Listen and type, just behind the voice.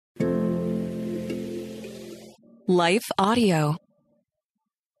Life Audio.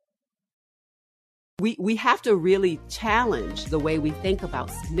 We have to really challenge the way we think about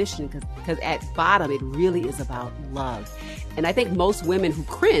submission because at bottom, it really is about love. And I think most women who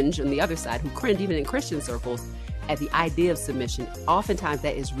cringe on the other side, who cringe even in Christian circles at the idea of submission, oftentimes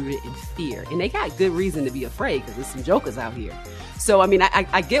that is rooted in fear. And they got good reason to be afraid because there's some jokers out here. So, I mean,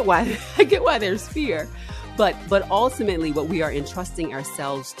 I get why there's fear. But ultimately, what we are entrusting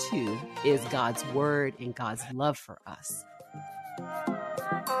ourselves to is God's word and God's love for us.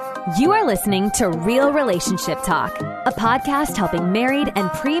 You are listening to Real Relationship Talk, a podcast helping married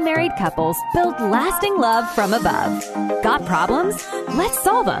and pre-married couples build lasting love from above. Got problems? Let's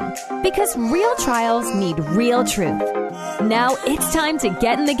solve them. Because real trials need real truth. Now it's time to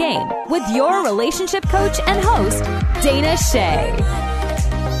get in the game with your relationship coach and host, Dana Shea.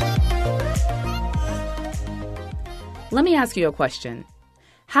 Let me ask you a question.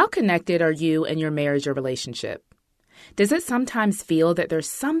 How connected are you and your marriage or relationship? Does it sometimes feel that there's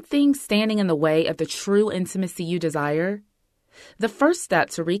something standing in the way of the true intimacy you desire? The first step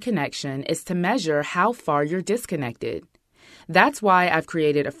to reconnection is to measure how far you're disconnected. That's why I've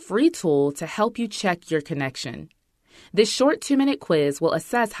created a free tool to help you check your connection. This short 2-minute quiz will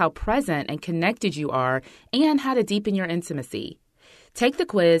assess how present and connected you are and how to deepen your intimacy. Take the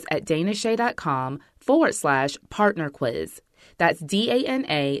quiz at danashe.com/partner quiz. That's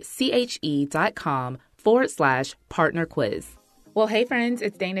DANACHE.com/partner quiz. Well, hey friends,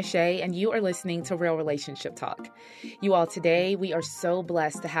 it's Dana Shea, and you are listening to Real Relationship Talk. You all, today we are so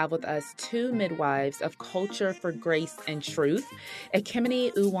blessed to have with us two midwives of culture for grace and truth,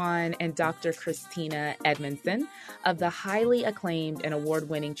 Ekemini Uwan and Dr. Christina Edmonson of the highly acclaimed and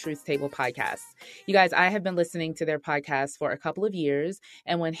award-winning Truth Table podcast. You guys, I have been listening to their podcast for a couple of years,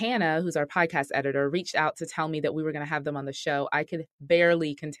 and when Hannah, who's our podcast editor, reached out to tell me that we were going to have them on the show, I could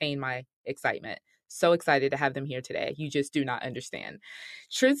barely contain my excitement. So excited to have them here today. You just do not understand.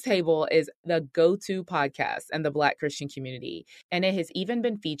 Truth Table is the go-to podcast in the Black Christian community, and it has even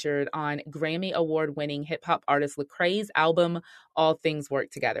been featured on Grammy award-winning hip-hop artist Lecrae's album, All Things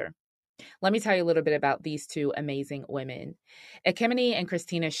Work Together. Let me tell you a little bit about these two amazing women. Ekemini and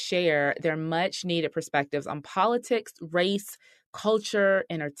Christina share their much-needed perspectives on politics, race, culture,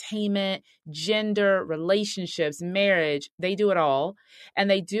 entertainment, gender, relationships, marriage. They do it all, and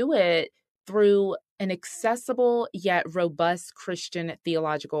they do it through an accessible yet robust Christian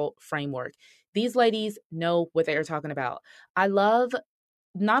theological framework. These ladies know what they are talking about. I love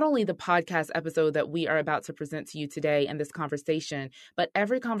not only the podcast episode that we are about to present to you today in this conversation, but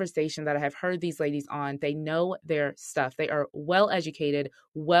every conversation that I have heard these ladies on, they know their stuff. They are well educated,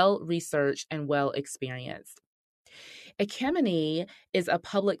 well researched, and well experienced. Ekemini is a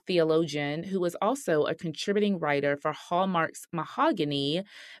public theologian who is also a contributing writer for Hallmark's Mahogany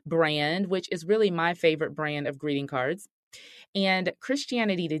brand, which is really my favorite brand of greeting cards. And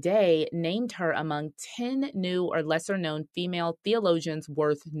Christianity Today named her among 10 new or lesser-known female theologians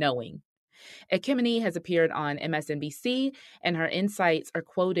worth knowing. Ekemini has appeared on MSNBC, and her insights are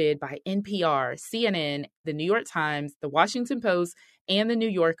quoted by NPR, CNN, The New York Times, The Washington Post, and The New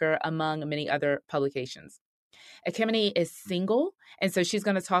Yorker, among many other publications. Ekemini is single, and so she's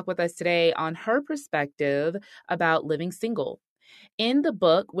going to talk with us today on her perspective about living single. In the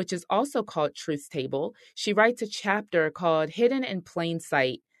book, which is also called Truth Table, she writes a chapter called Hidden in Plain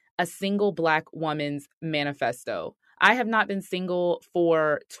Sight, A Single Black Woman's Manifesto. I have not been single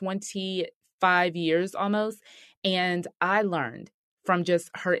for 25 years almost, and I learned from just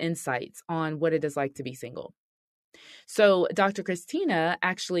her insights on what it is like to be single. So Dr. Christina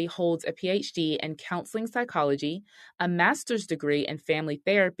actually holds a PhD in counseling psychology, a master's degree in family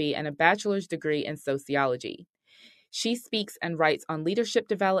therapy, and a bachelor's degree in sociology. She speaks and writes on leadership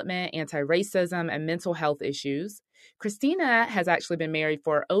development, anti-racism, and mental health issues. Christina has actually been married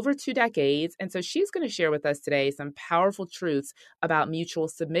for over 2 decades, and so she's going to share with us today some powerful truths about mutual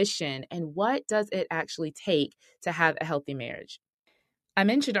submission and what does it actually take to have a healthy marriage. I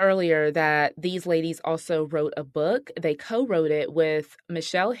mentioned earlier that these ladies also wrote a book. They co-wrote it with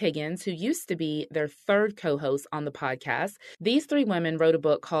Michelle Higgins, who used to be their third co-host on the podcast. These 3 women wrote a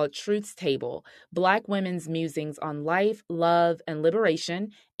book called Truth Table, Black Women's Musings on Life, Love, and Liberation.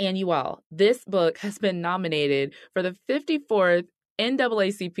 And you all, this book has been nominated for the 54th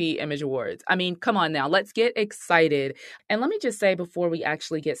NAACP Image Awards. I mean, come on now, let's get excited. And let me just say before we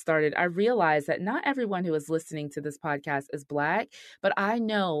actually get started, I realize that not everyone who is listening to this podcast is Black, but I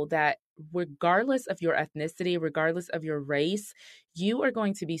know that regardless of your ethnicity, regardless of your race, you are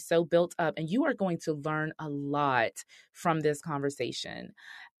going to be so built up and you are going to learn a lot from this conversation.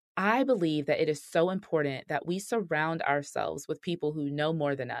 I believe that it is so important that we surround ourselves with people who know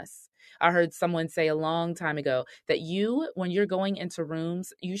more than us. I heard someone say a long time ago that when you're going into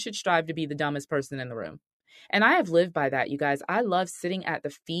rooms, you should strive to be the dumbest person in the room. And I have lived by that, you guys. I love sitting at the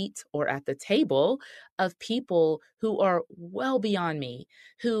feet or at the table of people who are well beyond me,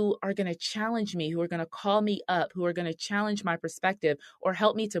 who are going to challenge me, who are going to call me up, who are going to challenge my perspective or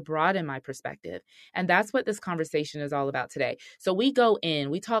help me to broaden my perspective. And that's what this conversation is all about today. So we go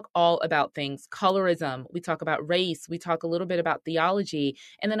in, we talk all about things, colorism, we talk about race, we talk a little bit about theology.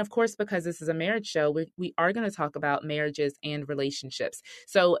 And then, of course, because this is a marriage show, we are going to talk about marriages and relationships.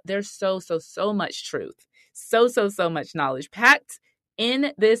 So there's so much truth. So much knowledge packed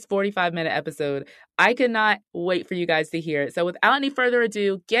in this 45-minute episode. I cannot wait for you guys to hear it. So without any further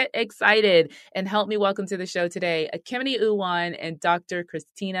ado, get excited and help me welcome to the show today, Ekemini Uwan and Dr.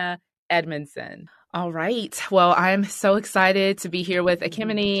 Christina Edmonson. All right. Well, I'm so excited to be here with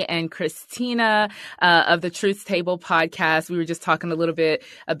Ekemini and Christina of the Truth Table podcast. We were just talking a little bit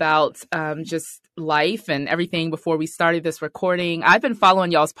about just life and everything before we started this recording. I've been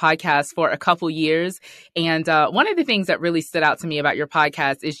following y'all's podcast for a couple years. And one of the things that really stood out to me about your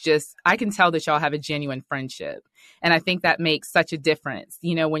podcast is just, I can tell that y'all have a genuine friendship. And I think that makes such a difference,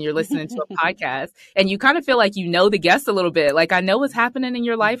 you know, when you're listening to a podcast and you kind of feel like you know the guest a little bit. Like I know what's happening in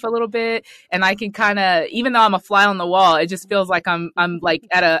your life a little bit. And I can kind of, even though I'm a fly on the wall, it just feels like I'm like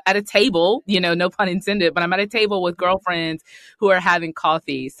at a table, you know, no pun intended, but I'm at a table with girlfriends who are having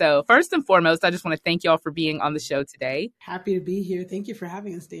coffee. So first and foremost, I just want to thank y'all for being on the show today. Happy to be here. Thank you for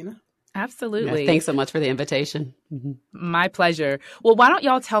having us, Dana. Absolutely. Yes, thanks so much for the invitation. Mm-hmm. My pleasure. Well, why don't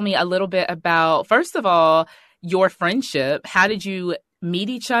y'all tell me a little bit about, first of all, your friendship. How did you meet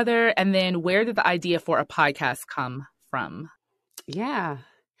each other? And then where did the idea for a podcast come from? Yeah,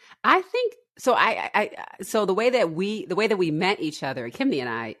 I think so. So the way that we met each other, Ekemini and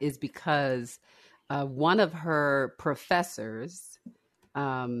I, is because one of her professors,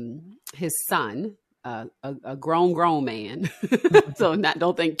 his son, a grown man. So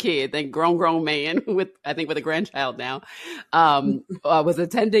don't think kid, think grown man with a grandchild now, was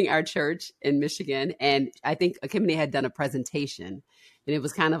attending our church in Michigan. And I think Ekemini had done a presentation and it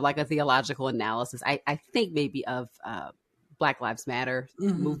was kind of like a theological analysis. I think maybe of, Black Lives Matter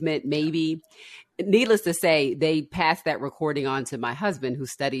movement, maybe. Needless to say, they passed that recording on to my husband who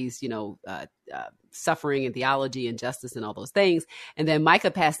studies, suffering and theology and justice and all those things. And then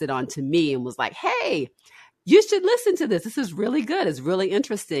Micah passed it on to me and was like, hey, you should listen to this. This is really good. It's really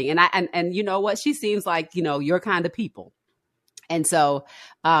interesting. And you know what? She seems like, your kind of people. And so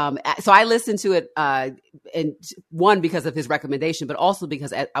I listened to it, and one, because of his recommendation, but also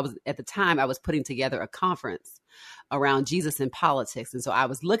because at the time I was putting together a conference around Jesus in politics. And so I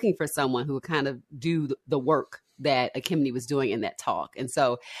was looking for someone who would kind of do the work that Ekemini was doing in that talk. And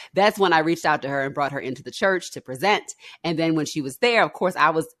so that's when I reached out to her and brought her into the church to present. And then when she was there, of course,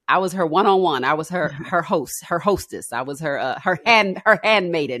 I was her one-on-one. I was her hostess. I was her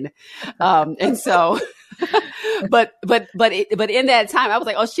handmaiden. And so, but in that time, I was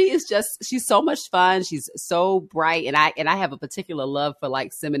like, oh, she's so much fun. She's so bright. And I have a particular love for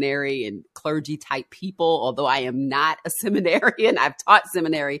like seminary and clergy type people, although I am not a seminarian. I've taught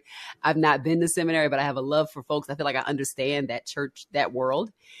seminary. I've not been to seminary, but I have a love for folks. I feel like I understand that church, that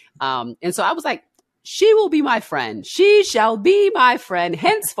world. And so I was like, she will be my friend. She shall be my friend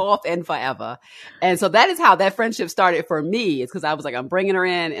henceforth and forever. And so that is how that friendship started for me. It's because I was like, I'm bringing her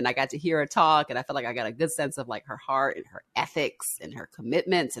in and I got to hear her talk. And I felt like I got a good sense of like her heart and her ethics and her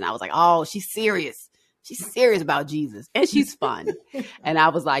commitments. And I was like, oh, she's serious. She's serious about Jesus and she's fun. And I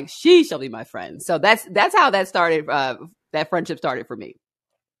was like, she shall be my friend. So that's how that started. That friendship started for me.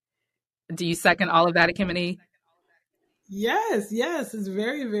 Do you second all of that, Ekemini? Yes, it's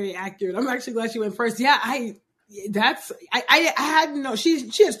very, very accurate. I'm actually glad she went first. Yeah, I hadn't know.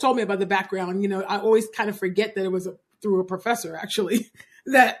 She has told me about the background. I always kind of forget that it was through a professor actually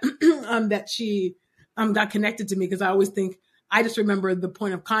that that she got connected to me, because I just remember the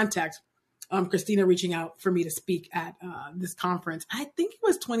point of contact, Christina reaching out for me to speak at this conference. I think it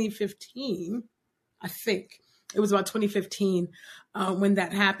was 2015. I think it was about 2015 when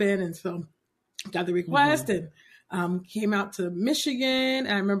that happened, and so got the request and. Came out to Michigan, and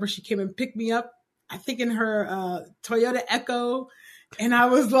I remember she came and picked me up, I think in her Toyota Echo, and I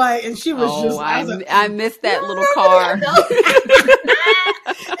was like, and she was I missed that little car. And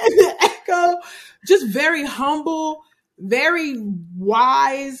the Echo, just very humble, very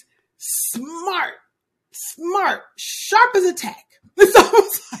wise, smart, sharp as a tack. So I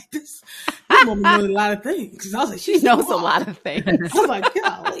was like, this woman knows a lot of things. I was like, she knows a lot of things. I was like,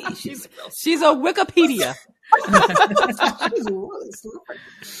 golly, she's a Wikipedia. She's really smart.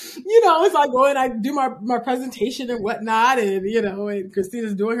 It's like going, I do my presentation and whatnot, and and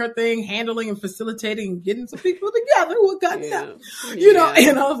Christina's doing her thing, handling and facilitating and getting some people together who are cutting up.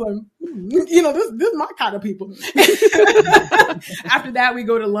 And I was like, this is my kind of people. After that, we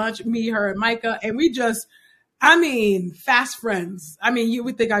go to lunch, me, her, and Micah, and we just, fast friends. You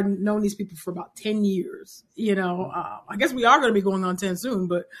would think I've known these people for about 10 years, I guess we are going to be going on 10 soon,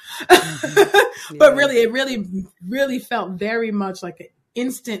 but, but really, it really felt very much like an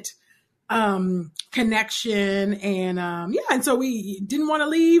instant, connection. And, and so we didn't want to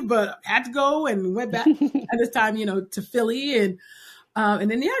leave, but had to go, and we went back at this time, to Philly, and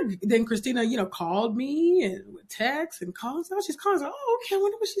then Christina, called me and would text and call. So she's calling. Oh, okay. I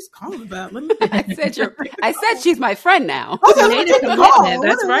wonder what she's calling about. Let me. I said she's my friend now.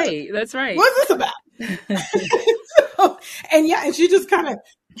 That's right. That's right. What's this about? And she just kind of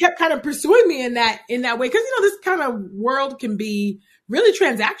kept pursuing me in that way, because this kind of world can be really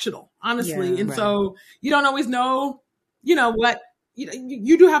transactional, honestly, and so you don't always know, what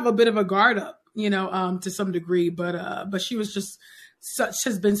you do have a bit of a guard up, to some degree, but she was just.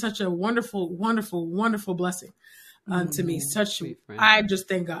 Has been such a wonderful, wonderful, wonderful blessing to me. I just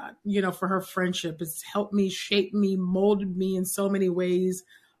thank God, for her friendship. It's helped me, shaped me, molded me in so many ways.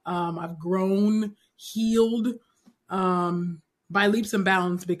 I've grown, healed by leaps and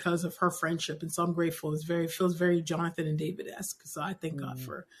bounds because of her friendship, and so I'm grateful. Feels very Jonathan and David-esque. So I thank God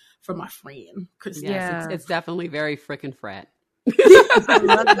for my friend, Christina. Yes, it's definitely very frickin' frat. I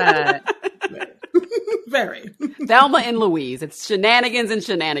love that. Very. Thelma and Louise. It's shenanigans and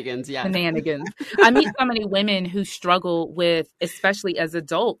shenanigans. Yeah. Shenanigans. I meet so many women who struggle with, especially as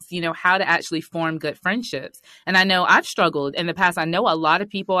adults, how to actually form good friendships. And I know I've struggled in the past. I know a lot of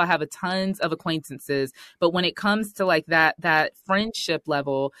people. I have tons of acquaintances. But when it comes to like that friendship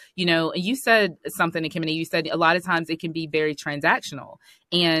level, you said something, Ekemini, you said a lot of times it can be very transactional.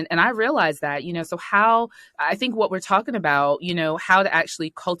 And I realized that, so how, I think what we're talking about, how to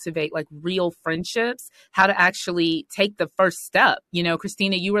actually cultivate like real friendships, how to actually take the first step.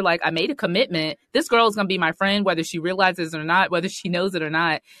 Christina, you were like, I made a commitment. This girl is going to be my friend, whether she realizes it or not, whether she knows it or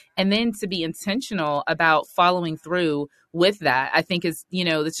not. And then to be intentional about following through with that, I think is,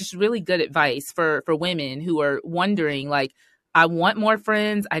 it's just really good advice for women who are wondering, like, I want more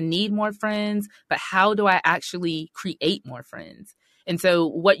friends, I need more friends, but how do I actually create more friends? And so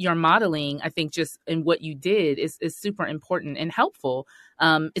what you're modeling, I think, just in what you did is super important and helpful.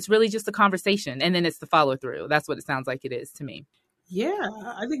 It's really just a conversation, and then it's the follow through. That's what it sounds like it is to me. Yeah,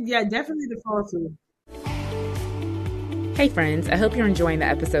 I think, definitely the follow through. Hey friends, I hope you're enjoying the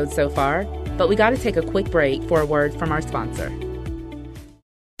episode so far, but we got to take a quick break for a word from our sponsor.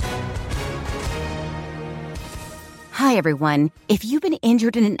 Hi everyone. If you've been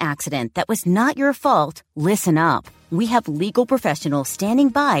injured in an accident that was not your fault, listen up. We have legal professionals standing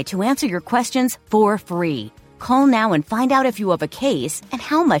by to answer your questions for free. Call now and find out if you have a case and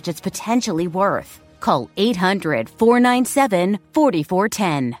how much it's potentially worth. Call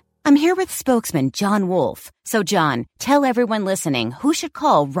 800-497-4410. I'm here with spokesman John Wolf. So John, tell everyone listening who should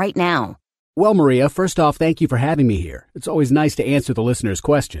call right now. Well, Maria, first off, thank you for having me here. It's always nice to answer the listeners'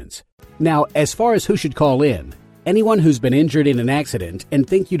 questions. Now, as far as who should call in, anyone who's been injured in an accident and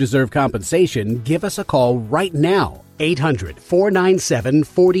think you deserve compensation, give us a call right now.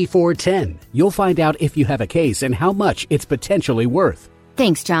 800-497-4410. You'll find out if you have a case and how much it's potentially worth.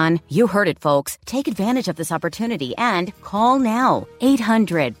 Thanks, John. You heard it, folks. Take advantage of this opportunity and call now.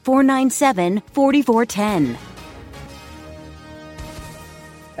 800-497-4410.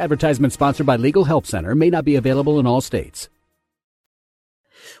 Advertisement sponsored by Legal Help Center. May not be available in all states.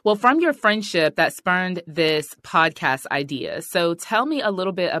 Well, from your friendship that spurned this podcast idea. So tell me a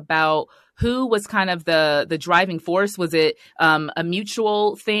little bit about who was kind of the driving force. Was it a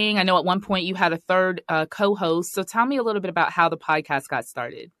mutual thing? I know at one point you had a third co-host. So tell me a little bit about how the podcast got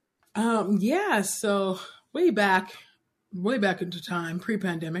started. So way back into time,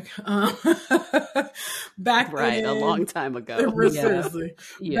 pre-pandemic, back right, a long time ago. Seriously,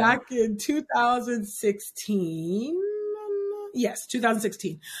 back in 2016. Yes,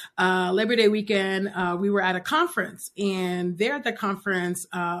 2016, Labor Day weekend, we were at a conference, and there at the conference,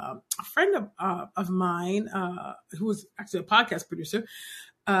 a friend of mine, who was actually a podcast producer,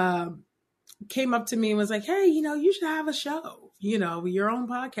 came up to me and was like, hey, you should have a show, your own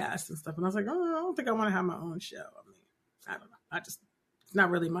podcast and stuff. And I was like, oh, I don't think I want to have my own show. I don't know. It's not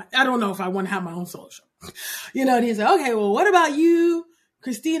really I don't know if I want to have my own solo show, and he said, okay, well, what about you,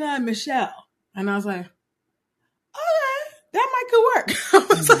 Christina and Michelle? And I was like, that might could work. I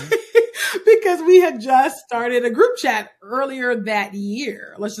was like, because we had just started a group chat earlier that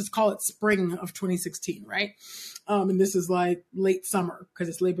year. Let's just call it spring of 2016, right? And this is like late summer because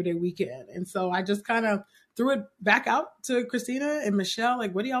it's Labor Day weekend. And so I just kind of threw it back out to Christina and Michelle.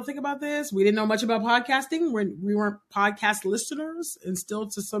 Like, what do y'all think about this? We didn't know much about podcasting. We weren't podcast listeners and still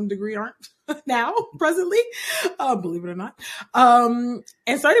to some degree aren't now, presently, believe it or not. And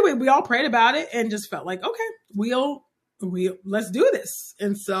so anyway, we all prayed about it and just felt like, okay, let's do this.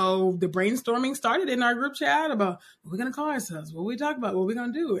 And so the brainstorming started in our group chat about what we're going to call ourselves, what we talk about, what we're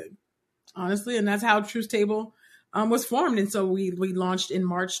going to do. And honestly, and that's how Truth Table was formed. And so we launched in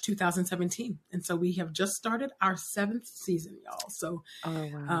March 2017. And so we have just started our 7th season, y'all. So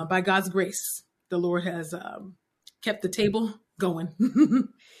by God's grace, the Lord has kept the table going.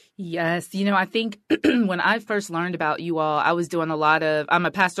 Yes. I think when I first learned about you all, I was doing I'm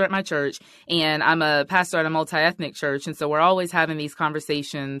a pastor at my church, and I'm a pastor at a multi-ethnic church. And so we're always having these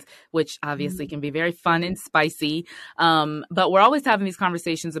conversations, which obviously can be very fun and spicy. But we're always having these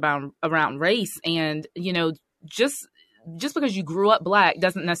conversations around race. And, just because you grew up Black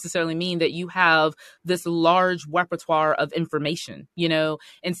doesn't necessarily mean that you have this large repertoire of information,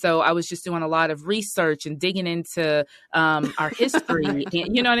 And so I was just doing a lot of research and digging into our history,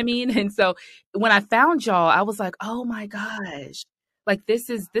 and, you know what I mean? And so when I found y'all, I was like, oh my gosh, like these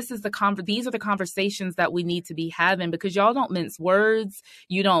are the conversations that we need to be having, because y'all don't mince words.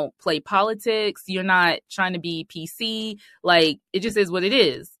 You don't play politics. You're not trying to be PC. Like, it just is what it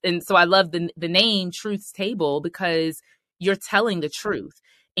is. And so I love the name Truth's Table, because you're telling the truth.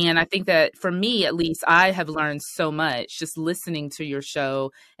 And I think that for me, at least, I have learned so much just listening to your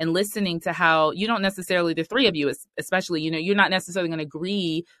show and listening to how you don't necessarily, the three of you especially, you're not necessarily going to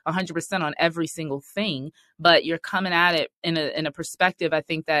agree 100% on every single thing, but you're coming at it in a perspective. I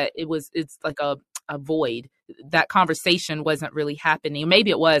think that it's like a void. That conversation wasn't really happening. Maybe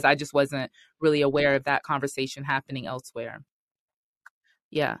it was, I just wasn't really aware of that conversation happening elsewhere.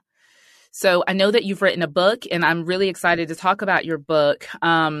 Yeah. So I know that you've written a book, and I'm really excited to talk about your book.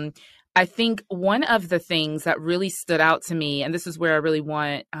 I think one of the things that really stood out to me, and this is where I really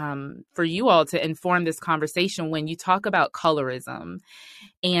want for you all to inform this conversation, when you talk about colorism.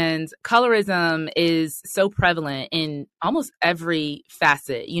 And colorism is so prevalent in almost every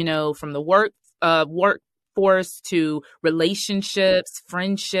facet, from the workforce to relationships,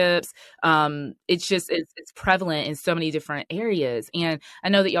 friendships. It's prevalent in so many different areas. And I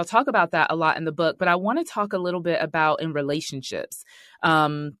know that y'all talk about that a lot in the book, but I want to talk a little bit about in relationships.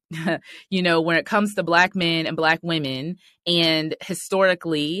 When it comes to Black men and Black women, and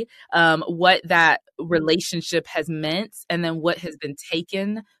historically, what that relationship has meant, and then what has been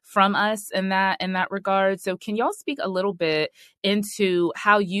taken from us in that regard. So can y'all speak a little bit into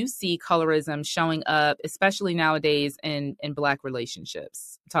how you see colorism showing up, especially nowadays in Black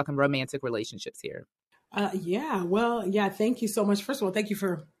relationships? I'm talking romantic relationships here. Thank you so much. First of all, thank you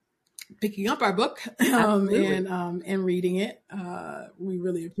for picking up our book and reading it. We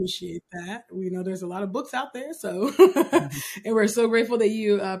really appreciate that. We know there's a lot of books out there, so and we're so grateful that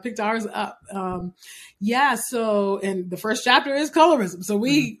you picked ours up. So, and the first chapter is colorism. So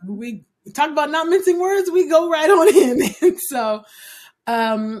we talk about not mincing words. We go right on in. And so,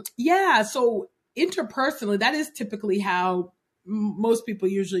 so interpersonally, that is typically how most people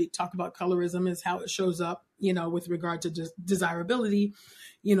usually talk about colorism, is how it shows up, with regard to desirability,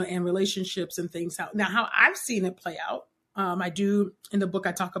 and relationships and things. How I've seen it play out. I do in the book,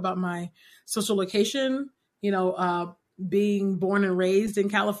 I talk about my social location, being born and raised in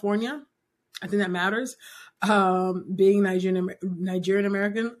California. I think that matters. Being Nigerian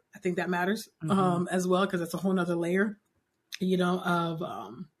American, I think that matters as well, because that's a whole nother layer, of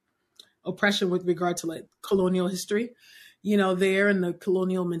oppression with regard to like colonial history, there, and the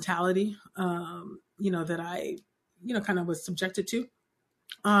colonial mentality, that I, kind of was subjected to.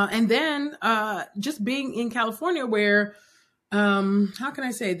 And then just being in California where, how can I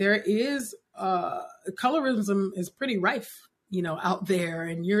say, there is colorism is pretty rife, out there.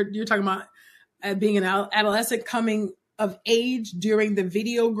 And you're talking about being an adolescent coming of age during the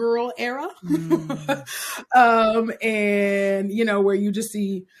video girl era. And, where you just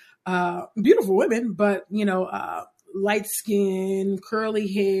see beautiful women, but, light skin, curly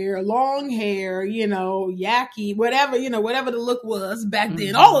hair, long hair, yaki, whatever the look was back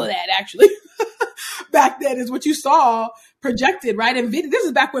then. All of that actually back then is what you saw projected, right? And this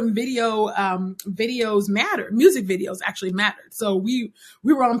is back when videos mattered. Music videos actually mattered. So we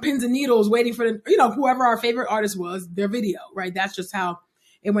were on pins and needles waiting for whoever our favorite artist was, their video, right? That's just how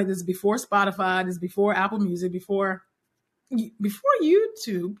it went. This is before Spotify, this is before Apple Music, before before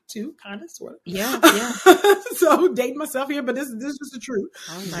YouTube too, kind of, sort of. Yeah. So dating myself here, but this is the truth.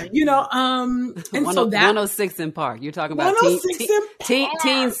 Oh, right. And so that 106 in Park. You're talking about 106 in Park.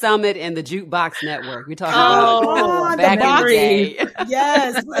 Teen Summit and the Jukebox Network. We're talking about back in the day.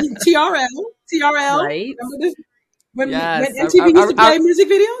 Yes, TRL. Right. Remember this? When Yes. MTV used to play music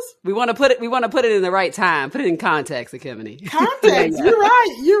videos. We want to put it in the right time. Put it in context, Ekemini. Context. You're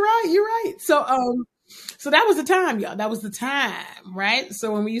right. So that was the time, y'all. That was the time, right?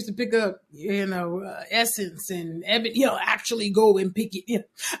 So when we used to pick up, Essence and actually go and pick it,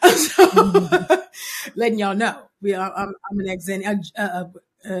 so, letting y'all know, I'm an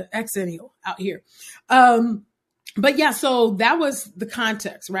exennial out here. But yeah, so that was the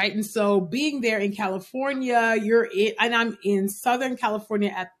context, right? And so being there in California, and I'm in Southern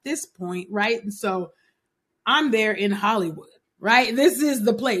California at this point, right? And so I'm there in Hollywood, right? This is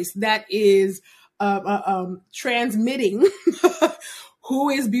the place that is transmitting who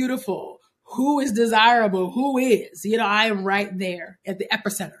is beautiful, who is desirable, who is, I am right there at the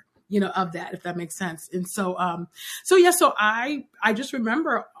epicenter, of that, if that makes sense. And so I just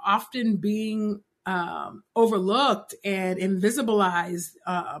remember often being overlooked and invisibilized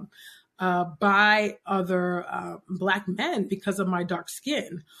by other Black men because of my dark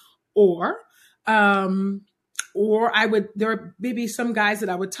skin, or there were maybe some guys that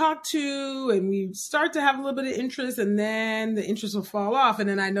I would talk to and we start to have a little bit of interest, and then the interest will fall off. And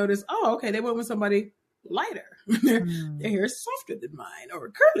then I notice, oh, okay, they went with somebody lighter. Their hair is softer than mine or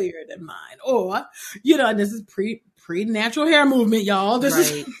curlier than mine, or, and this is pre-natural hair movement, y'all. This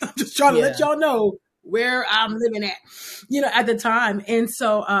is, I'm just trying to let y'all know where I'm living at the time. And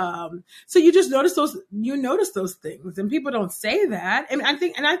so you just notice those things, and people don't say that. And I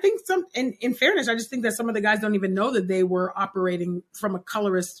think in fairness, I just think that some of the guys don't even know that they were operating from a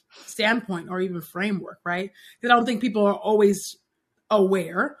colorist standpoint or even framework, right? Because I don't think people are always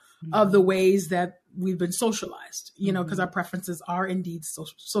aware of the ways that we've been socialized, because our preferences are indeed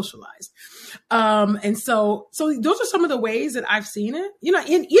socialized. And so those are some of the ways that I've seen it, even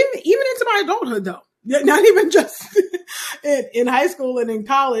into my adulthood, though. Not even just in high school and in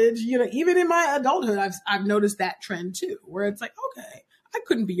college, even in my adulthood, I've noticed that trend too, where it's like, okay, I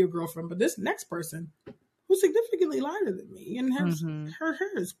couldn't be your girlfriend, but this next person who's significantly lighter than me and her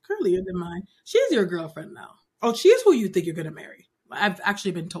hair is curlier than mine, she's your girlfriend now. Oh, she is who you think you're going to marry. I've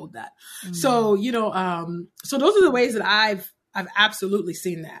actually been told that. So, so those are the ways that I've absolutely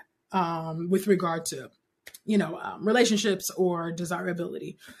seen that, with regard to, relationships or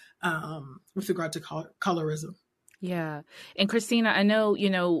desirability, with regard to colorism. Yeah. And Christina, I know,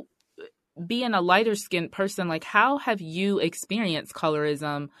 being a lighter skinned person, like, how have you experienced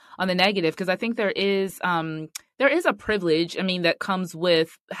colorism on the negative? Because I think there is a privilege, that comes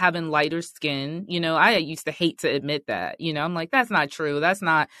with having lighter skin. I used to hate to admit that, I'm like, that's not true. That's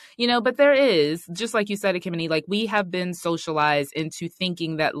not, but there is, just like you said, Ekemini, like, we have been socialized into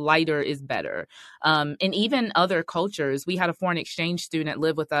thinking that lighter is better. And even other cultures, we had a foreign exchange student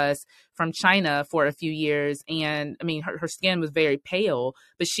live with us from China for a few years. And her skin was very pale,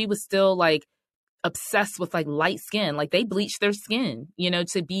 but she was still like obsessed with like light skin. Like, they bleached their skin,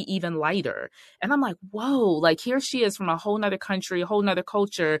 to be even lighter. And I'm like, whoa, like, here she is from a whole nother country, a whole nother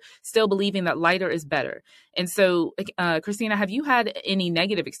culture, still believing that lighter is better. And so, Christina, have you had any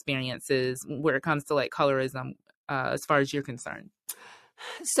negative experiences where it comes to like colorism, as far as you're concerned?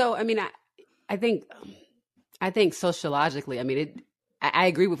 So, I think sociologically, I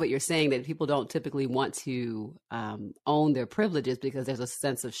agree with what you're saying, that people don't typically want to own their privileges because there's a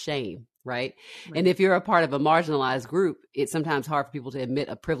sense of shame, right? And if you're a part of a marginalized group, it's sometimes hard for people to admit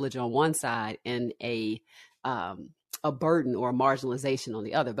a privilege on one side and a burden or a marginalization on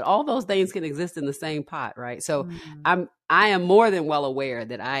the other. But all those things can exist in the same pot, right? So I am more than well aware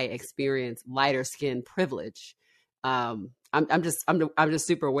that I experience lighter skin privilege. I'm just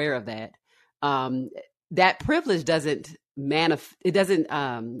super aware of that. That privilege doesn't it doesn't,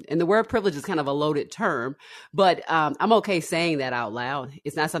 and the word privilege is kind of a loaded term, but I'm okay saying that out loud.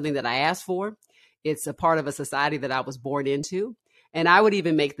 It's not something that I asked for. It's a part of a society that I was born into. And I would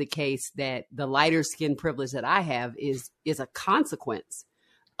even make the case that the lighter skin privilege that I have is a consequence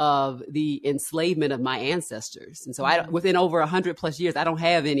of the enslavement of my ancestors. And so within over 100+ years, I don't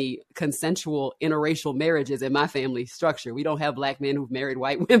have any consensual interracial marriages in my family structure. We don't have Black men who've married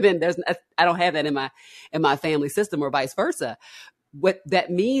white women. I don't have that in my family system, or vice versa. What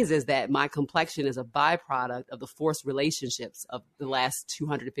that means is that my complexion is a byproduct of the forced relationships of the last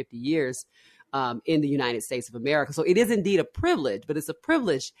 250 years in the United States of America. So it is indeed a privilege, but it's a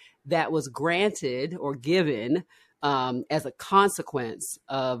privilege that was granted or given as a consequence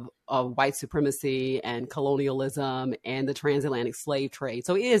of white supremacy and colonialism and the transatlantic slave trade.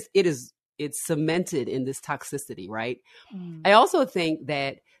 So it's cemented in this toxicity, right? I also think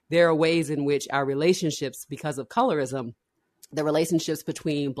that there are ways in which our relationships, because of colorism, the relationships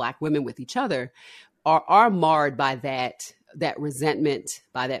between Black women with each other are marred by that resentment,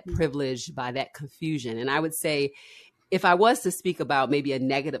 by that privilege, by that confusion. And I would say, if I was to speak about maybe a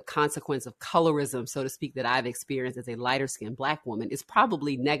negative consequence of colorism, so to speak, that I've experienced as a lighter skinned Black woman, is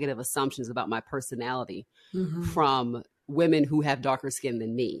probably negative assumptions about my personality from women who have darker skin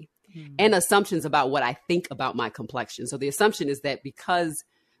than me, and assumptions about what I think about my complexion. So the assumption is that because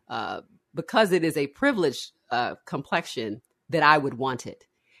it is a privileged complexion, that I would want it.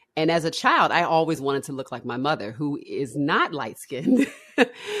 And as a child, I always wanted to look like my mother, who is not light-skinned.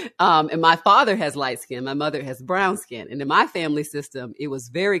 And my father has light skin. My mother has brown skin. And in my family system, it was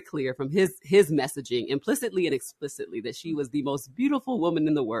very clear from his messaging, implicitly and explicitly, that she was the most beautiful woman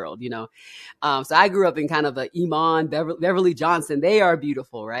in the world, So I grew up in kind of a Iman, Beverly Johnson. They are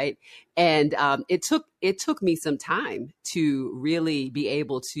beautiful, right? And it took me some time to really be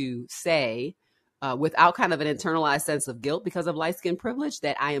able to say, without kind of an internalized sense of guilt because of light skin privilege,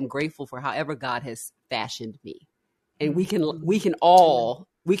 that I am grateful for however God has fashioned me. And we can all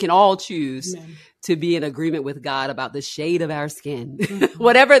choose to be in agreement with God about the shade of our skin,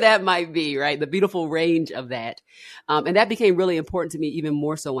 whatever that might be, right? The beautiful range of that. And that became really important to me, even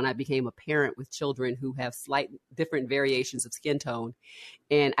more so when I became a parent with children who have slight different variations of skin tone.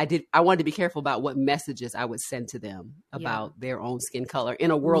 And I wanted to be careful about what messages I would send to them about their own skin color in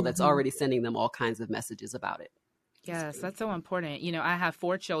a world that's already sending them all kinds of messages about it. Yes, that's so important. I have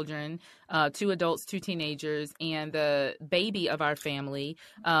 4 children, 2 adults, 2 teenagers, and the baby of our family,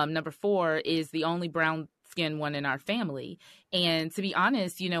 number 4, is the only brown skinned one in our family. And to be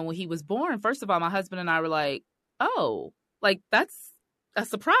honest, when he was born, first of all, my husband and I were like, oh, like that's a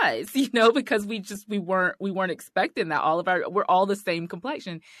surprise, because we weren't expecting that. We're all the same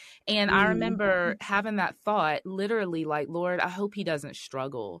complexion. And I remember having that thought, literally like, Lord, I hope he doesn't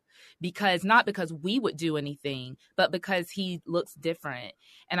struggle, not because we would do anything, but because he looks different.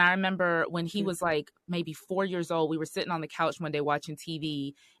 And I remember when he was like maybe 4 years old, we were sitting on the couch one day watching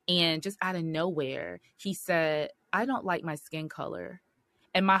TV, and just out of nowhere, he said, I don't like my skin color.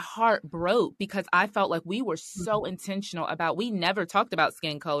 And my heart broke because I felt like we were so intentional we never talked about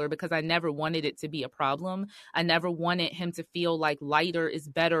skin color because I never wanted it to be a problem. I never wanted him to feel like lighter is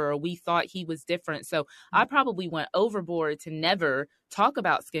better or we thought he was different. So I probably went overboard to never talk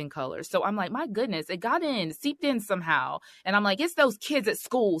about skin color. So I'm like, my goodness, it seeped in somehow. And I'm like, it's those kids at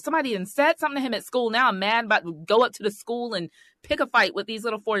school. Somebody done said something to him at school. Now I'm mad about to go up to the school and pick a fight with these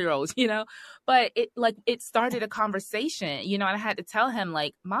little 4-year-olds, but it started a conversation, and I had to tell him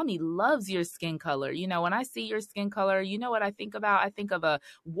like, mommy loves your skin color. When I see your skin color, what I think about? I think of a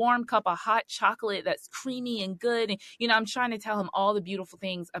warm cup of hot chocolate that's creamy and good. And, I'm trying to tell him all the beautiful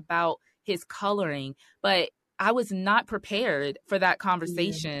things about his coloring, but I was not prepared for that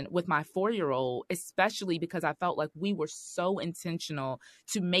conversation with my 4-year-old, especially because I felt like we were so intentional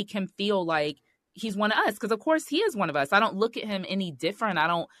to make him feel like he's one of us, because of course he is one of us. I don't look at him any different.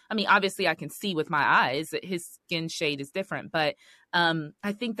 Obviously I can see with my eyes that his skin shade is different, but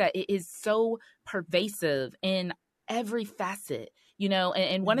I think that it is so pervasive in every facet,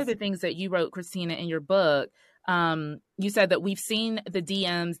 and one of the things that you wrote, Christina, in your book, you said that we've seen the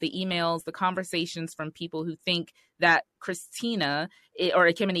DMs, the emails, the conversations from people who think that Christina, or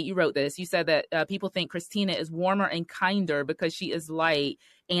Ekemini, you wrote this, you said that people think Christina is warmer and kinder because she is light,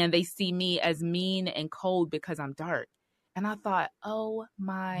 and they see me as mean and cold because I'm dark. And I thought, oh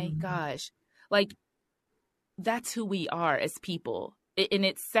my gosh, like that's who we are as people. And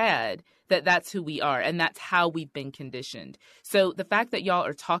it's sad that that's who we are, and that's how we've been conditioned. So the fact that y'all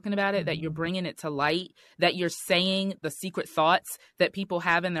are talking about it, that you're bringing it to light, that you're saying the secret thoughts that people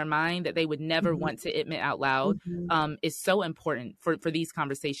have in their mind that they would never want to admit out loud, is so important for these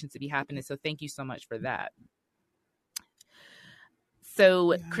conversations to be happening. So thank you so much for that.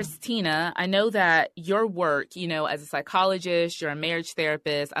 So, Christina, I know that your work, as a psychologist, you're a marriage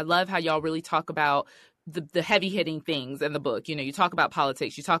therapist. I love how y'all really talk about the heavy hitting things in the book. You talk about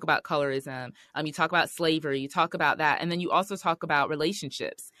politics, you talk about colorism, you talk about slavery, you talk about that. And then you also talk about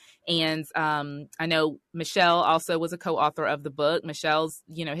relationships. And I know Michelle also was a co-author of the book. Michelle's,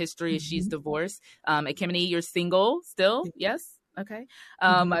 history is she's divorced. Ekemini, you're single still. Yes. Okay.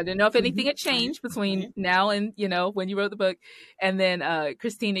 I didn't know if anything had changed between now and, when you wrote the book. And then,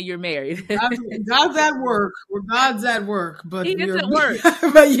 Christina, you're married. God's at work. God's at work, but he is at work.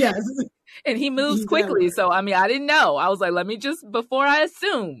 But yes. And he moves quickly. So, I mean, I didn't know. I was like, before I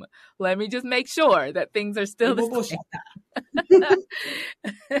assume, let me just make sure that things are still the same.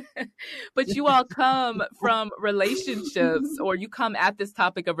 But you all come from relationships, or you come at this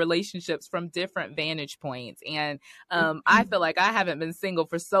topic of relationships from different vantage points. And I feel like I haven't been single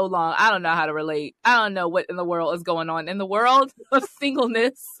for so long. I don't know how to relate. I don't know what in the world is going on in the world of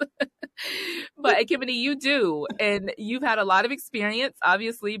singleness. But Ekemini, you do. And you've had a lot of experience,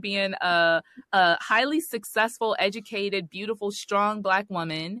 obviously, being a highly successful, educated, beautiful, strong Black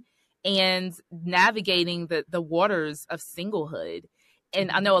woman, and navigating the waters of singlehood.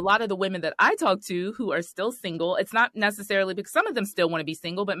 And I know a lot of the women that I talk to who are still single, it's not necessarily because some of them still want to be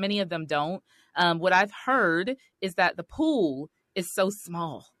single, but many of them don't. What I've heard is that the pool is so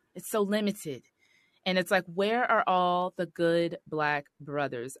small. It's so limited. And it's like, where are all the good Black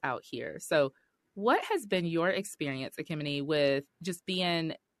brothers out here? So what has been your experience, Ekemini, with just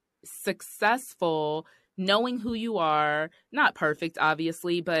being successful, knowing who you are, not perfect,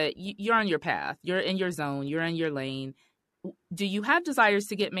 obviously, but you're on your path, you're in your zone, you're in your lane. Do you have desires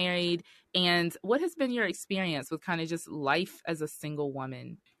to get married? And what has been your experience with kind of just life as a single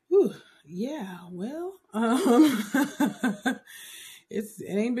woman? Ooh, yeah, well, it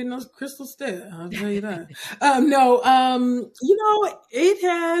ain't been no crystal stair, I'll tell you that. It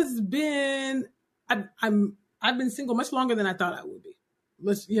has been, I've been single much longer than I thought I would be.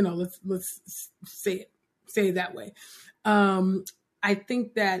 Let's say it that way. I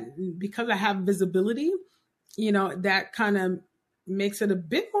think that because I have visibility, that kind of makes it a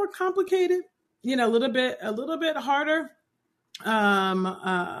bit more complicated, a little bit harder.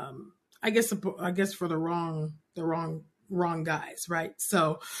 I guess for the wrong guys. Right.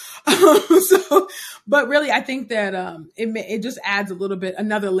 So, but really, I think that, it just adds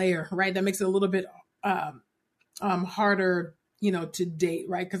another layer, right? That makes it a little bit, harder, to date,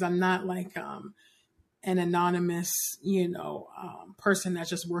 right? Because I'm not like an anonymous, person that's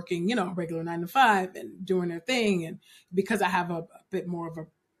just working, a regular 9 to 5 and doing their thing. And because I have a bit more of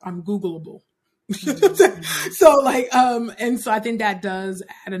I'm Googleable. So and so I think that does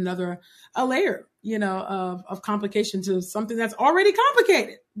add a layer, of complication to something that's already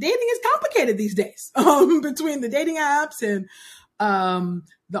complicated. Dating is complicated these days, between the dating apps and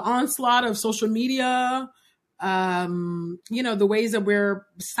the onslaught of social media. The ways that we're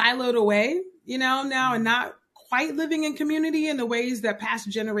siloed away, now and not quite living in community in the ways that past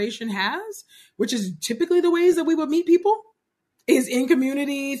generation has, which is typically the ways that we would meet people, is in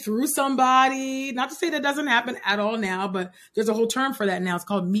community through somebody. Not to say that doesn't happen at all now, but there's a whole term for that now. It's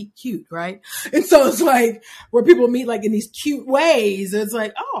called meet cute, right? And so it's like where people meet like in these cute ways. It's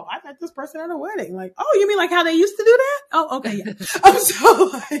like, oh, I met this person at a wedding. Like, oh, you mean like how they used to do that? Oh, okay, yeah.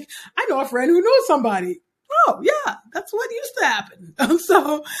 So I know a friend who knows somebody. Oh, yeah, that's what used to happen.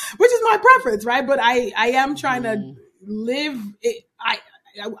 So, which is my preference, right? But I am trying to live it.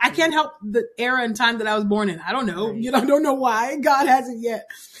 I can't help the era and time that I was born in. I don't know. Right. I don't know why. God hasn't yet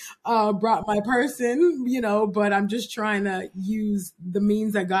brought my person, but I'm just trying to use the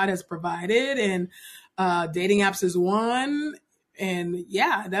means that God has provided. And dating apps is one. And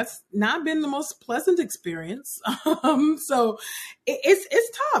yeah, that's not been the most pleasant experience. So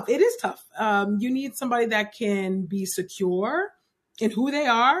it's tough. It is tough. You need somebody that can be secure in who they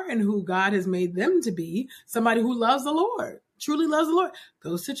are and who God has made them to be. Somebody who loves the Lord, truly loves the Lord,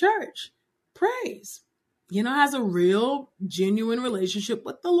 goes to church, prays, has a real genuine relationship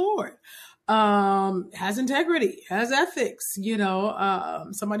with the Lord, has integrity, has ethics,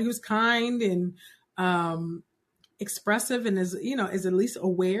 somebody who's kind and, expressive and is at least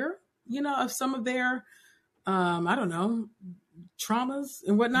aware, of some of their, traumas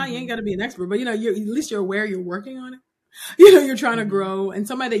and whatnot. You ain't got to be an expert, but at least you're aware you're working on it. You're trying to grow, and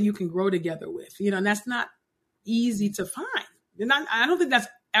somebody that you can grow together with, and that's not easy to find. I don't think that's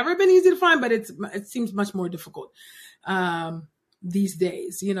ever been easy to find, but it seems much more difficult, these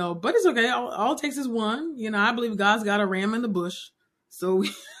days, but it's okay. All it takes is one, I believe God's got a ram in the bush. So,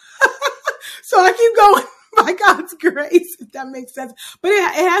 so I keep going. By God's grace, if that makes sense. But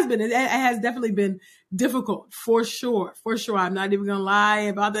it has definitely been difficult for sure. I'm not even gonna lie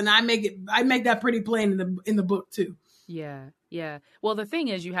about that. And I make that pretty plain in the book too. Yeah. Yeah. Well, the thing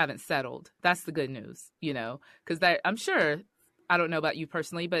is, you haven't settled. That's the good news, because I'm sure, I don't know about you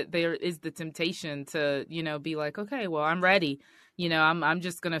personally, but there is the temptation to, be like, okay, well, I'm ready. I'm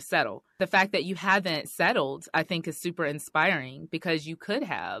just going to settle. The fact that you haven't settled, I think, is super inspiring, because you could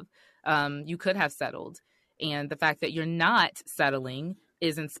have settled. And the fact that you're not settling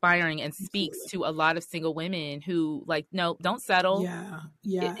is inspiring and speaks to a lot of single women who like, no, don't settle.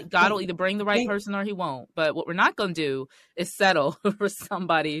 Yeah. God will either bring the right person or he won't. But what we're not going to do is settle for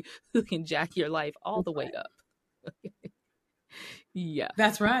somebody who can jack your life all the way up. Yeah.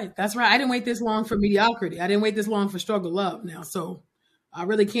 That's right. I didn't wait this long for mediocrity. I didn't wait this long for struggle love now. So I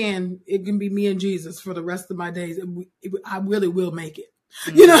really it can be me and Jesus for the rest of my days. I really will make it.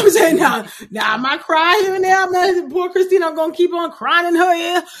 You know what I'm saying? Now I might cry here and there. Poor Christina, I'm going to keep on crying in her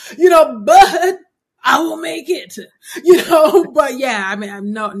ear, but I will make it, but yeah, I mean,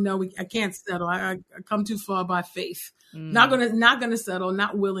 I can't settle. I come too far by faith. Not going to settle,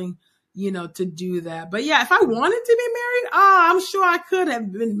 not willing, to do that. But yeah, if I wanted to be married, I'm sure I could have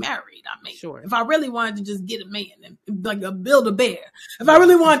been married. I mean, sure. If I really wanted to just get a man and like build a bear, if I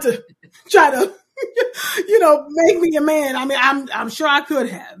really wanted to try to, make me a man, I mean, I'm sure I could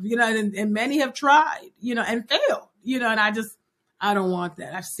have, and many have tried, and failed, and I don't want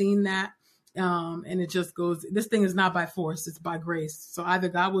that. I've seen that. And it just goes, this thing is not by force, it's by grace. So either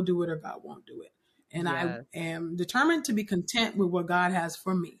God will do it or God won't do it. And I am determined to be content with what God has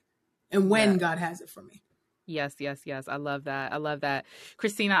for me and when God has it for me. Yes. I love that.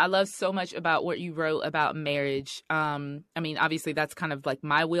 Christina, I love so much about what you wrote about marriage. I mean, obviously that's kind of like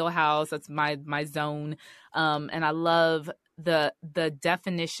my wheelhouse. That's my zone. And I love the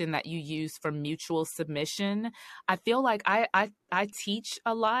definition that you use for mutual submission. I feel like I teach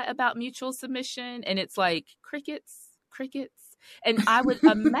a lot about mutual submission, and it's like crickets. And I would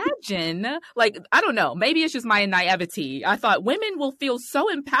imagine, like, I don't know, maybe it's just my naivety. I thought women will feel so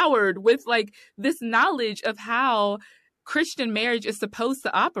empowered with like this knowledge of how Christian marriage is supposed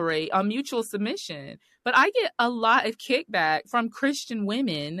to operate on mutual submission. But I get a lot of kickback from Christian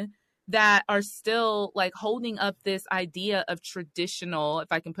women that are still like holding up this idea of traditional,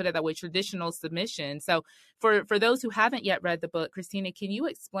 if I can put it that way, traditional submission. So for those who haven't yet read the book, Christina, can you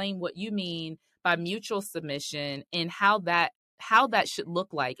explain what you mean by mutual submission and how that should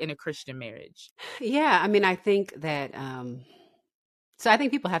look like in a Christian marriage? Yeah, I mean, I think that, so I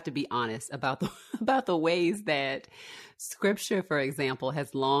think people have to be honest about the ways that Scripture, for example,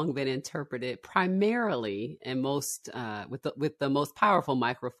 has long been interpreted primarily and most with the most powerful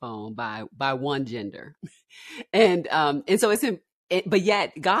microphone by one gender, and so but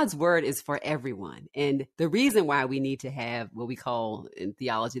yet God's word is for everyone. And the reason why we need to have what we call in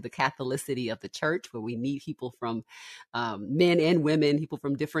theology the Catholicity of the church, where we need people from men and women, people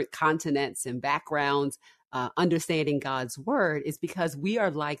from different continents and backgrounds, understanding God's word, is because we are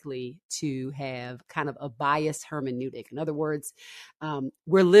likely to have kind of a biased hermeneutic. In other words,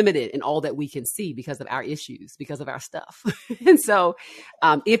 we're limited in all that we can see because of our issues, because of our stuff. And so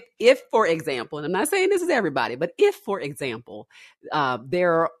if, for example, and I'm not saying this is everybody, but if, for example,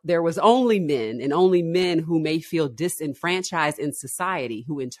 there was only men and only men who may feel disenfranchised in society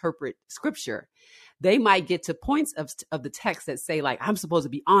who interpret Scripture, they might get to points of the text that say, like, I'm supposed to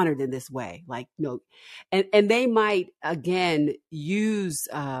be honored in this way. Like, and they might, again,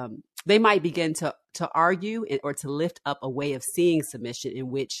 they might begin to argue or to lift up a way of seeing submission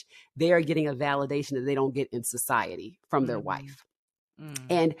in which they are getting a validation that they don't get in society from their wife.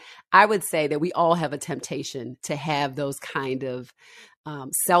 And I would say that we all have a temptation to have those kind of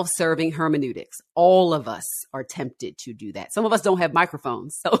self-serving hermeneutics. All of us are tempted to do that. Some of us don't have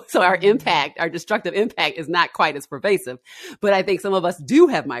microphones. So our destructive impact is not quite as pervasive, but I think some of us do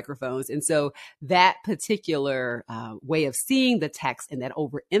have microphones. And so that particular way of seeing the text and that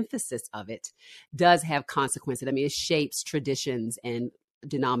overemphasis of it does have consequences. I mean, it shapes traditions and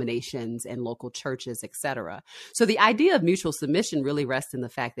denominations and local churches, et cetera. So the idea of mutual submission really rests in the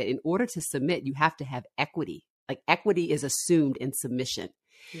fact that in order to submit, you have to have equity. Like equity is assumed in submission.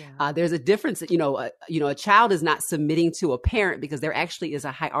 Yeah. There's a difference. A child is not submitting to a parent because there actually is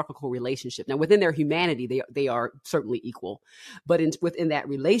a hierarchical relationship. Now, within their humanity, they are certainly equal, but within that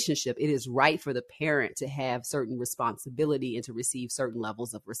relationship, it is right for the parent to have certain responsibility and to receive certain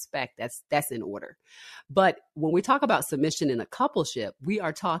levels of respect. That's in order. But when we talk about submission in a coupleship, we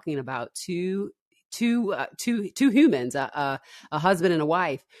are talking about two humans, a husband and a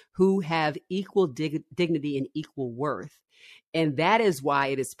wife who have equal dignity and equal worth. And that is why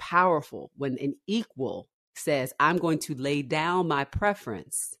it is powerful when an equal says, I'm going to lay down my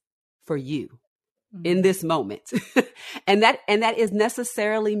preference for you in this moment. and that is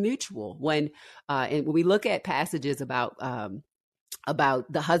necessarily mutual. And when we look at passages about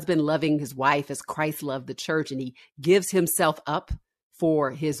the husband loving his wife as Christ loved the church, and he gives himself up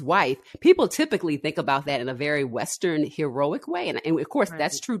for his wife, people typically think about that in a very Western heroic way. And of course,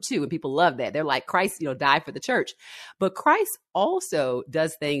 that's true too. And people love that. They're like, Christ, died for the church. But Christ also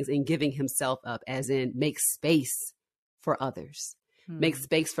does things in giving himself up, as in make space for others. makes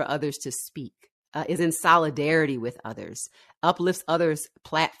space for others to speak, is in solidarity with others, uplifts others'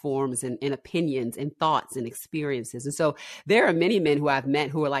 platforms and opinions and thoughts and experiences. And so there are many men who I've met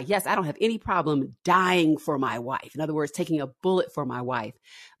who are like, yes, I don't have any problem dying for my wife. In other words, taking a bullet for my wife,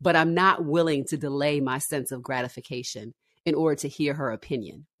 but I'm not willing to delay my sense of gratification in order to hear her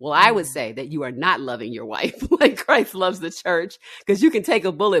opinion. Well, I would say that you are not loving your wife like Christ loves the church, because you can take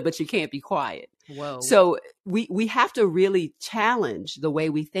a bullet, but you can't be quiet. Whoa. So we have to really challenge the way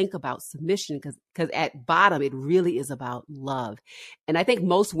we think about submission, because at bottom, it really is about love. And I think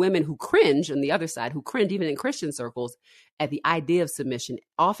most women who cringe on the other side, who cringe even in Christian circles at the idea of submission,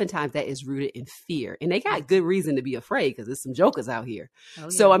 oftentimes that is rooted in fear. And they got good reason to be afraid, because there's some jokers out here. Oh, yeah.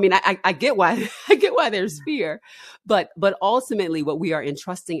 So, I mean, I get why there's fear, but ultimately what we are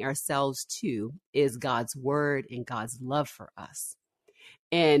entrusting ourselves to is God's word and God's love for us.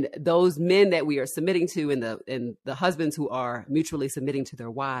 And those men that we are submitting to and the husbands who are mutually submitting to their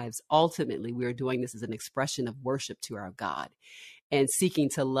wives, ultimately, we are doing this as an expression of worship to our God and seeking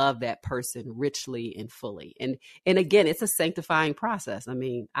to love that person richly and fully. And again, it's a sanctifying process. I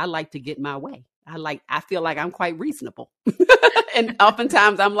mean, I like to get my way. I feel like I'm quite reasonable. And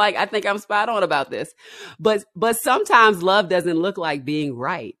oftentimes I'm like, I think I'm spot on about this. But sometimes love doesn't look like being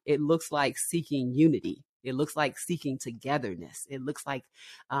right. It looks like seeking unity. It looks like seeking togetherness. It looks like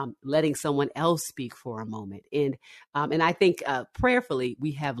letting someone else speak for a moment. And I think prayerfully,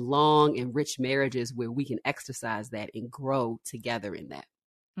 we have long and rich marriages where we can exercise that and grow together in that.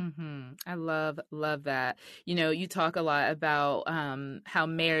 Mm-hmm. I love that. You know, you talk a lot about how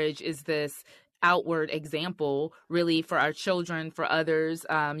marriage is this outward example really for our children, for others.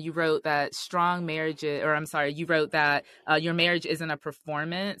 You wrote that you wrote that your marriage isn't a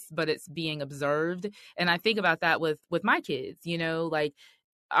performance, but it's being observed. And I think about that with my kids, you know, like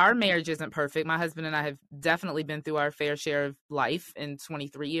our marriage isn't perfect. My husband and I have definitely been through our fair share of life in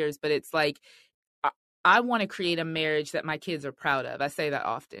 23 years, but it's like, I want to create a marriage that my kids are proud of. I say that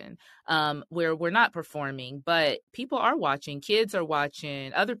often, where we're not performing, but people are watching, kids are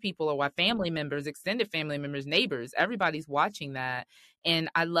watching, other people are watching, family members, extended family members, neighbors, everybody's watching that. And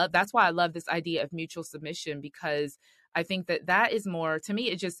that's why I love this idea of mutual submission, because I think that is more, to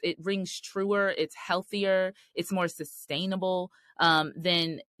me, it rings truer, it's healthier, it's more sustainable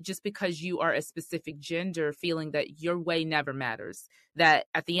than just because you are a specific gender feeling that your way never matters. That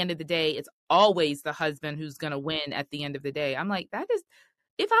at the end of the day, it's always the husband who's going to win at the end of the day. I'm like,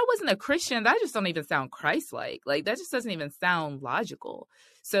 if I wasn't a Christian, that just don't even sound Christ-like. Like, that just doesn't even sound logical.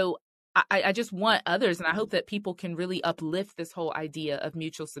 So I just want others, and I hope that people can really uplift this whole idea of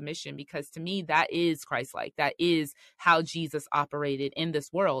mutual submission, because to me, that is Christ-like. That is how Jesus operated in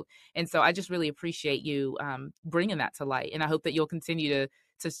this world. And so I just really appreciate you bringing that to light. And I hope that you'll continue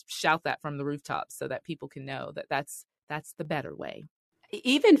to shout that from the rooftops so that people can know that that's the better way.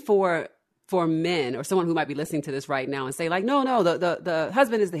 Even for men or someone who might be listening to this right now and say like, no, the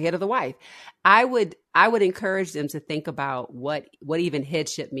husband is the head of the wife. I would encourage them to think about what even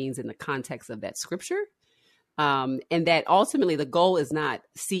headship means in the context of that scripture. And that ultimately the goal is not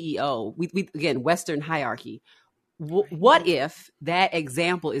CEO. We again, Western hierarchy. What if that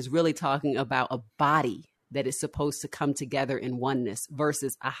example is really talking about a body that is supposed to come together in oneness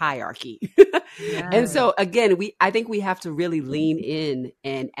versus a hierarchy? Yes. And so again, I think we have to really lean in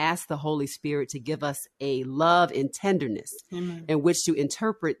and ask the Holy Spirit to give us a love and tenderness in which to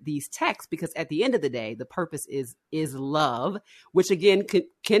interpret these texts, because at the end of the day, the purpose is love, which again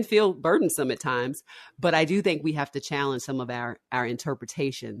can feel burdensome at times, but I do think we have to challenge some of our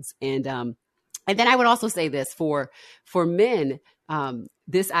interpretations. And then I would also say this for men,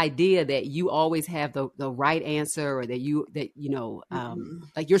 this idea that you always have the right answer, or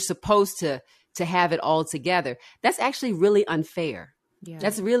like you're supposed to have it all together. That's actually really unfair. Yeah.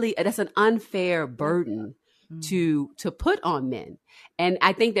 That's an unfair burden to put on men. And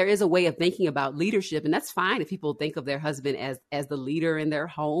I think there is a way of thinking about leadership, and that's fine if people think of their husband as the leader in their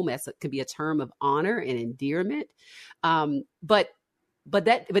home, could be a term of honor and endearment. But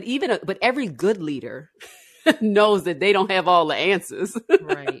every good leader knows that they don't have all the answers.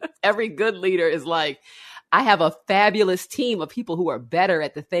 Right. Every good leader is like, I have a fabulous team of people who are better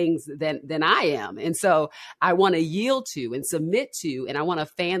at the things than I am. And so I want to yield to and submit to, and I want to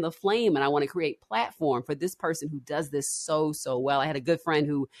fan the flame, and I want to create platform for this person who does this so, so well. I had a good friend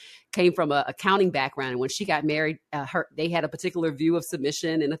who came from an accounting background, and when she got married, they had a particular view of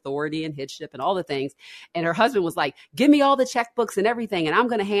submission and authority and headship and all the things. And her husband was like, give me all the checkbooks and everything, and I'm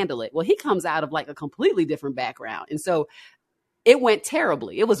going to handle it. Well, he comes out of like a completely different background. And so it went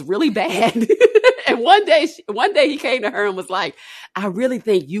terribly. It was really bad. And one day he came to her and was like, I really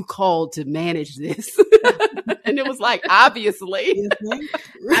think you called to manage this. And it was like, obviously.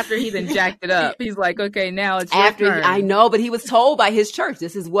 After he then jacked it up, he's like, okay, now it's your turn. I know, but he was told by his church,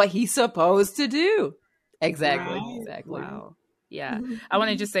 this is what he's supposed to do. Exactly. Right. Exactly. Wow. Yeah. I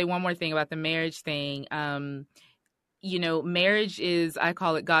want to just say one more thing about the marriage thing. Marriage is, I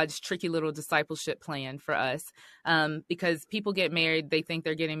call it God's tricky little discipleship plan for us, because people get married. They think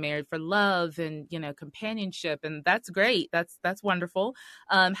they're getting married for love and, companionship. And that's great. That's wonderful.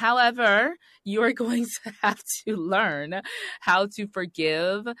 However, you are going to have to learn how to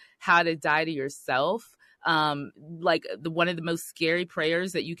forgive, how to die to yourself. One of the most scary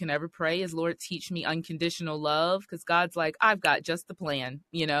prayers that you can ever pray is, Lord, teach me unconditional love. Because God's like, I've got just the plan,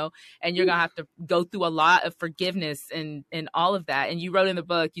 and you're going to have to go through a lot of forgiveness and all of that. And you wrote in the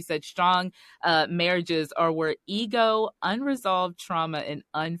book, you said strong marriages are where ego, unresolved trauma, and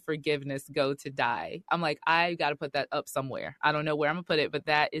unforgiveness go to die. I'm like, I got to put that up somewhere. I don't know where I'm gonna put it, but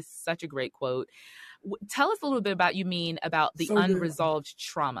that is such a great quote. Tell us a little bit about the unresolved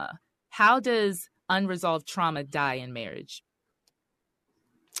trauma. How does unresolved trauma die in marriage?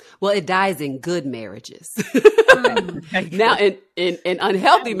 Well, it dies in good marriages. Now, in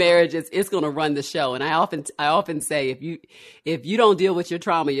unhealthy marriages, it's going to run the show. And I often say, if you don't deal with your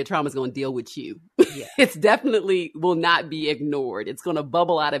trauma is going to deal with you. Yeah. It's definitely will not be ignored. It's going to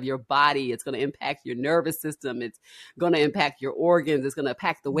bubble out of your body. It's going to impact your nervous system. It's going to impact your organs. It's going to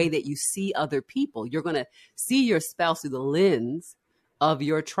impact the way that you see other people. You're going to see your spouse through the lens of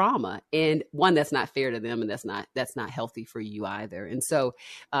your trauma, and one that's not fair to them, and that's not healthy for you either. And so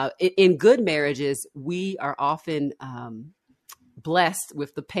in good marriages, we are often blessed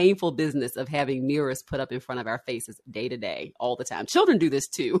with the painful business of having mirrors put up in front of our faces day to day, all the time. Children do this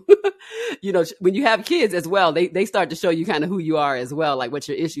too. When you have kids as well, they start to show you kind of who you are as well, like what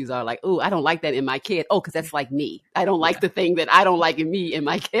your issues are. Like, oh, I don't like that in my kid. Oh, because that's like me. I don't like the thing that I don't like in me in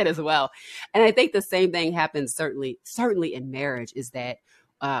my kid as well. And I think the same thing happens certainly in marriage, is that,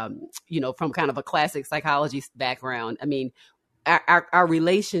 from kind of a classic psychology background, I mean, our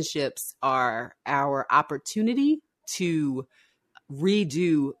relationships are our opportunity to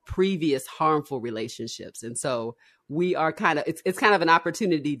redo previous harmful relationships. And so we are it's kind of an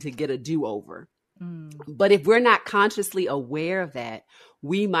opportunity to get a do-over. But if we're not consciously aware of that,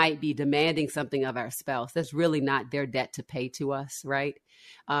 we might be demanding something of our spouse that's really not their debt to pay to us, right?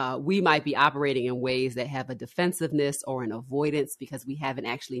 We might be operating in ways that have a defensiveness or an avoidance because we haven't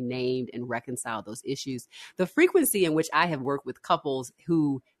actually named and reconciled those issues. The frequency in which I have worked with couples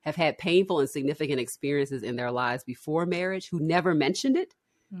who have had painful and significant experiences in their lives before marriage, who never mentioned it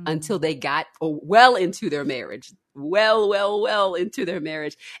until they got well into their marriage, well into their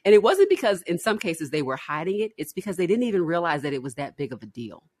marriage. And it wasn't because in some cases they were hiding it. It's because they didn't even realize that it was that big of a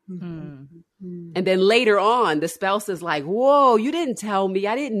deal. And then later on, the spouse is like, whoa, you didn't tell me.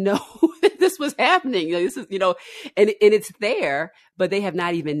 I didn't know that this was happening. This is, and it's there, but they have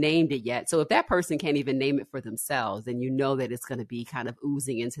not even named it yet. So if that person can't even name it for themselves, then you know that it's going to be kind of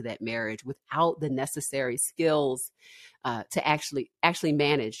oozing into that marriage without the necessary skills to actually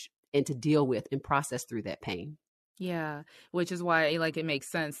manage and to deal with and process through that pain. Yeah, which is why it makes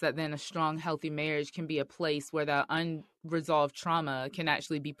sense that then a strong, healthy marriage can be a place where that unresolved trauma can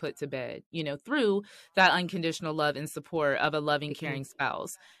actually be put to bed, through that unconditional love and support of a loving, caring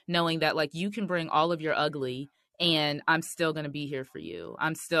spouse, knowing that you can bring all of your ugly and I'm still going to be here for you.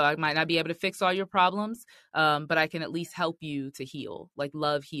 I might not be able to fix all your problems, but I can at least help you to heal, like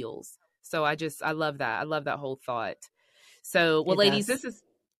love heals. So I love that. I love that whole thought. So, well, ladies,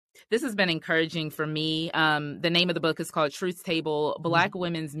 this has been encouraging for me. The name of the book is called Truth Table, Black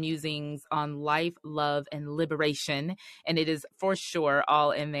Women's Musings on Life, Love, and Liberation. And it is for sure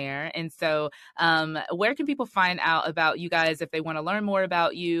all in there. And so where can people find out about you guys if they want to learn more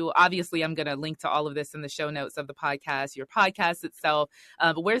about you? Obviously, I'm going to link to all of this in the show notes of the podcast, your podcast itself.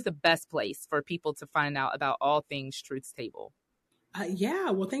 But where's the best place for people to find out about all things Truth Table?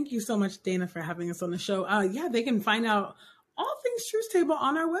 Well, thank you so much, Dana, for having us on the show. They can find out all things Truth Table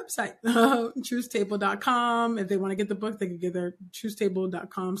on our website, truthstable.com. If they want to get the book, they can get their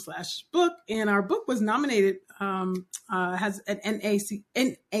truthstable.com/book. And our book was nominated, has an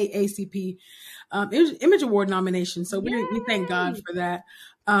NAACP Image Award nomination. So we thank God for that.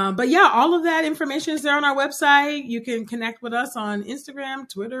 All of that information is there on our website. You can connect with us on Instagram,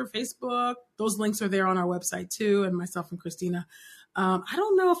 Twitter, Facebook. Those links are there on our website too. And myself and Christina. I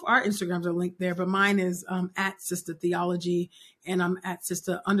don't know if our Instagrams are linked there, but mine is at Sister Theology, and I'm at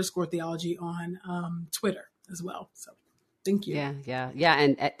Sister_Theology on Twitter as well. So thank you. Yeah.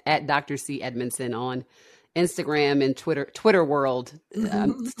 And at Dr. C. Edmondson on Instagram and Twitter world.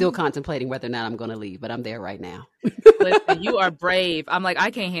 I'm still contemplating whether or not I'm going to leave, but I'm there right now. Listen, you are brave. I'm like,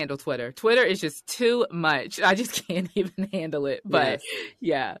 I can't handle Twitter. Twitter is just too much. I just can't even handle it. But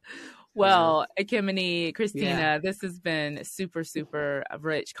yeah. Well, Ekemini, Christina, this has been super, super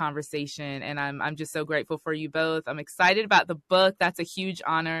rich conversation, and I'm just so grateful for you both. I'm excited about the book. That's a huge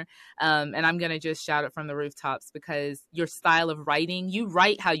honor, and I'm going to just shout it from the rooftops because your style of writing, you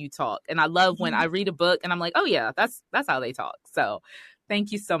write how you talk, and I love when I read a book and I'm like, oh yeah, that's how they talk. So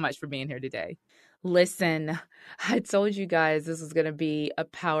thank you so much for being here today. Listen, I told you guys this was going to be a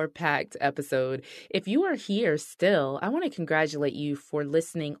power-packed episode. If you are here still, I want to congratulate you for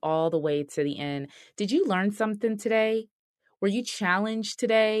listening all the way to the end. Did you learn something today? Were you challenged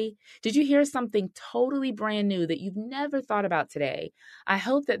today? Did you hear something totally brand new that you've never thought about today? I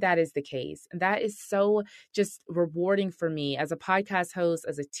hope that that is the case. And that is so just rewarding for me as a podcast host,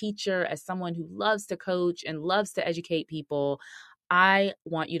 as a teacher, as someone who loves to coach and loves to educate people. I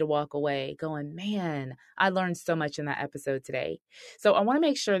want you to walk away going, man, I learned so much in that episode today. So I want to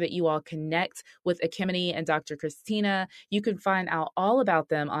make sure that you all connect with Ekemini and Dr. Christina. You can find out all about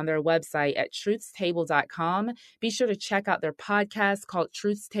them on their website at truthstable.com. Be sure to check out their podcast called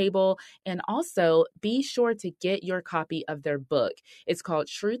Truth's Table. And also be sure to get your copy of their book. It's called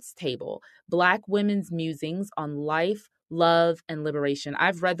Truth's Table, Black Women's Musings on Life, Love, and Liberation.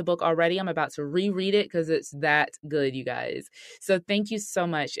 I've read the book already. I'm about to reread it because it's that good, you guys. So thank you so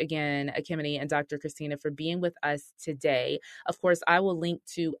much again, Ekemini and Dr. Christina, for being with us today. Of course, I will link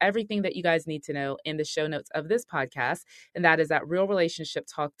to everything that you guys need to know in the show notes of this podcast, and that is at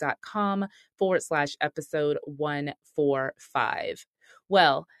realrelationshiptalk.com/episode 145.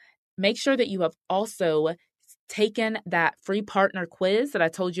 Well, make sure that you have also taken that free partner quiz that I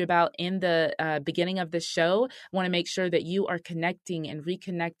told you about in the beginning of the show. I want to make sure that you are connecting and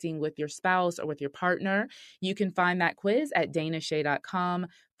reconnecting with your spouse or with your partner. You can find that quiz at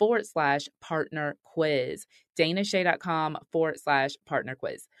danashay.com/partner quiz. danashay.com/partner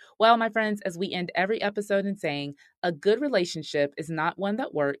quiz. Well, my friends, as we end every episode in saying, a good relationship is not one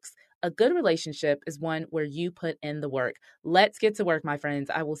that works. A good relationship is one where you put in the work. Let's get to work, my friends.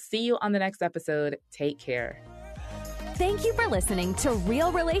 I will see you on the next episode. Take care. Thank you for listening to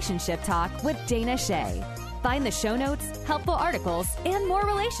Real Relationship Talk with Dana Shay. Find the show notes, helpful articles, and more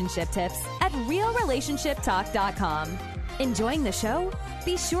relationship tips at realrelationshiptalk.com. Enjoying the show?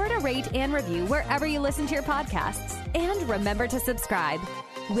 Be sure to rate and review wherever you listen to your podcasts. And remember to subscribe.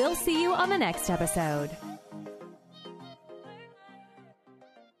 We'll see you on the next episode.